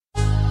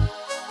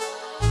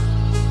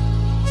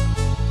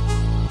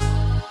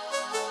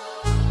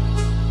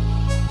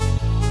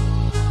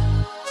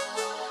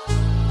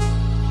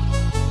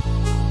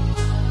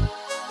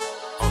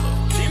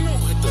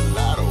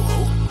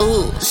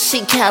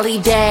She Cali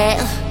bad,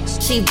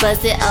 she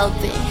bust it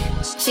open.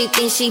 She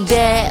think she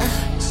bad,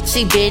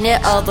 she bend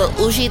it over.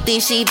 Ooh, she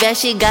think she bad,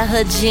 she got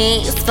her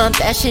jeans from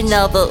Fashion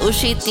Nova. Ooh,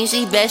 she think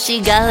she bad,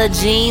 she got her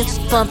jeans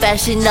from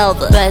Fashion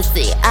Nova. Bust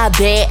it, I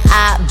bet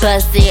I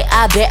bust it,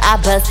 I bet I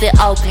bust it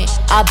open.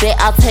 I bet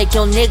I'll take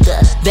your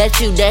nigga, bet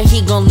you that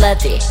he gon'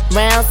 love it.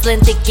 Round, slim,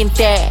 thick and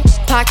fat,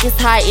 pockets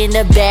high in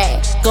the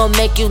back, gon'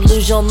 make you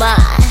lose your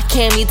mind.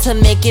 Can't me to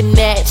make it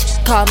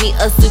match, call me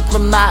a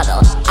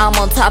supermodel. I'm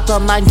on top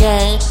of my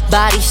game,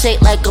 body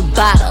shaped like a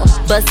bottle,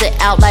 bust it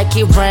out like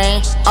it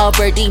rain.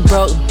 Already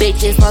broke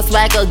bitches, my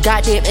swagger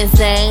goddamn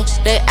insane.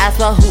 They ask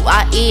for who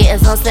I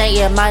is, I'm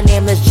saying my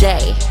name is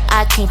Jay.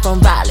 I came from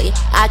Raleigh,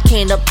 I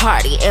came to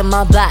party, and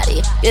my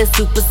body is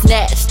super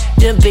snatched.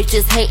 Them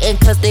bitches hating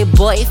cause their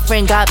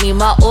boyfriend got me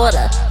my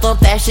order from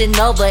Fashion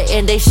Nova,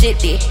 and they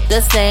shipped it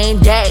the same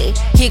day.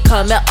 He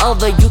coming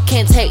over, you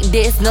can't take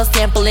this, no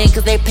sampling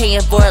cause they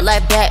paying for it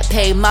like back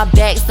pay. My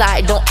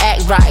backside don't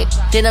act right,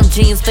 then them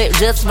jeans fit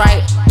just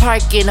right.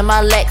 Parking in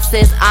my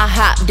Lexus, I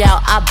hopped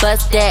out, I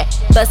bust that,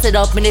 bust it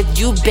open if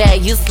you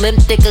bad. You slim,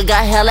 thick, or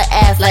got hella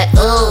ass like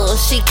ooh,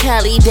 she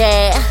Cali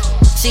bad,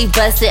 she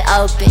bust it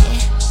open.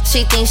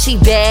 She think she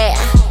bad,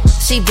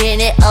 she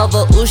bend it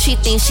over. Ooh, she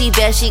think she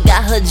bad, she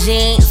got her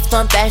jeans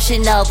from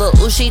Fashion Nova.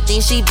 Ooh, she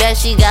think she bad,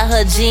 she got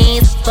her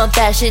jeans from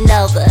Fashion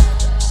Nova.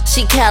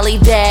 She Cali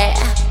bad,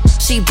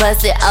 she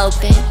bust it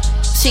open.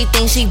 She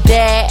think she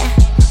bad,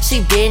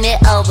 she bend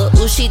it over.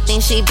 Ooh, she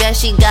think she bad,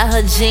 she got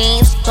her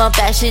jeans from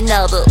Fashion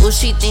Nova. Ooh,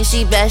 she think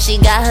she bad, she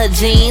got her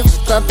jeans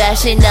from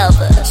Fashion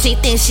Nova. She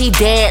think she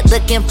bad,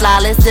 looking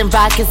flawless and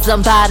rocking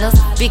some bottoms,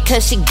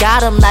 because she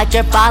got them like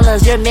your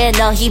followers. Your man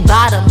know he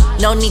bottom,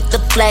 no need to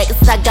flex.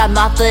 I got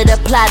my foot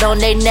applied on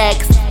their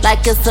necks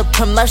like it's a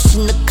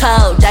promotional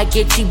code. I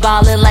get you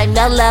ballin' like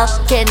Mello,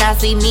 cannot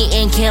see me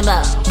in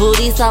Kimbo.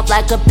 Booty soft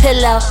like a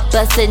pillow,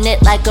 bustin'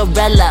 it like a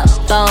Rello.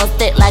 Bones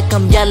thick like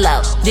I'm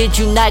yellow. Did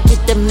you not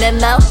get the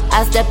memo?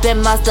 I step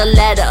in my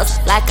stilettos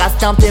like I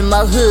stomp in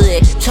my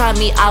hood. Try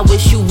me, I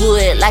wish you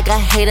would. Like a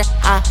hater,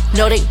 I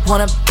know they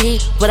wanna be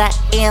what I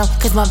am,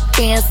 cause my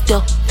band's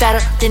still fatter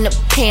than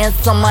the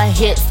pants on my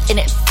hips, and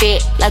it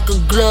fit like a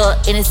glove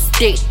and it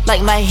stick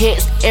like my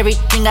hips.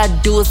 Everything I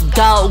do is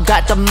gold,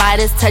 got the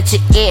Midas touch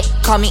it,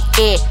 call me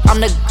it. I'm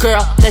the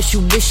girl that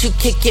you wish you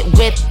kick it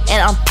with,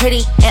 and I'm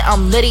pretty and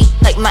I'm litty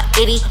like my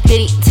itty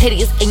bitty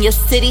titties in your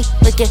city,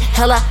 looking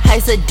hella high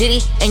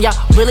sedity, and y'all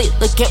really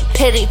looking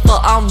pitiful.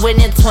 I'm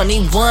winning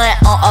 21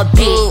 on a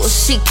bitch. Ooh,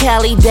 she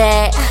Cali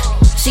bad,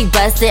 she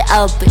bust it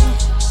open.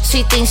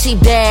 She think she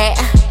bad,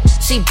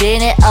 she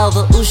bend it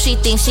over. Ooh, she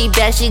think she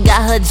bad, she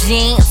got her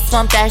jeans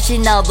from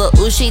Fashion Nova.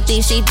 Ooh, she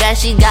think she bad,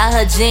 she got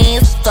her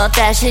jeans from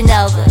Fashion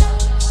Nova.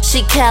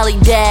 She Cali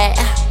bad,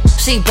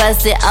 she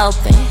bust it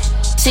open.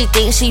 She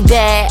think she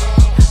bad,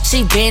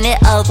 she bend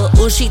it over.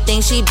 Ooh, she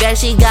think she bad,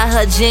 she got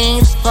her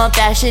jeans from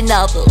Fashion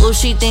Nova. Ooh,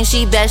 she think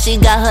she bad, she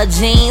got her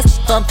jeans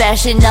from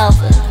Fashion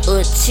Nova.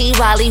 Ooh, chi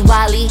wally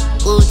wally,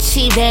 ooh,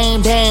 chi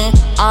bang bang.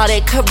 All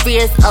their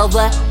careers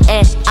over,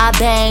 and I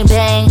bang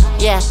bang.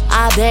 Yeah,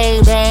 I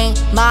bang bang.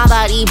 My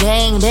body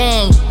bang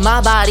bang.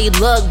 My body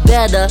look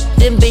better.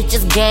 Them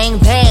bitches gang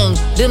bang.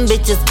 Them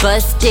bitches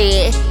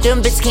busted.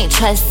 Them bitches can't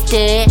trust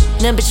it.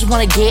 Them bitches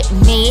wanna get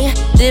me.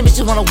 Them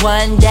bitches wanna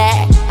run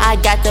that. I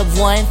got the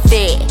one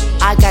fit.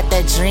 I got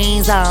that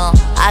dreams on.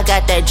 I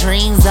got that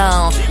dreams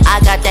on. I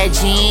got that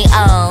jean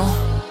on.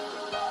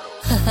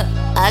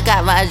 I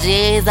got my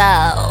jeans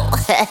on.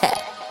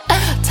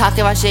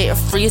 Talking about shit,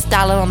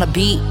 freestyling on the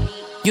beat.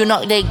 You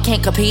know they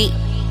can't compete.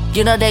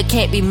 You know they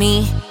can't be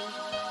me.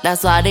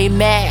 That's why they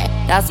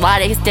mad. That's why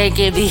they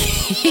stinking me.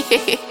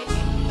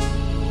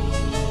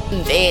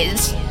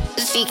 Bitch,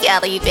 she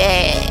Cali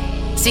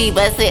bad. She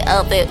bust it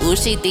up and ooh,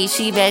 she think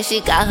she bad,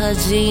 she got her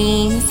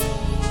jeans.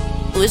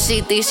 Ooh,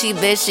 she think she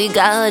bad, she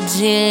got her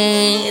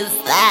jeans.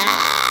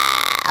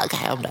 Ah,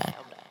 okay, I'm done.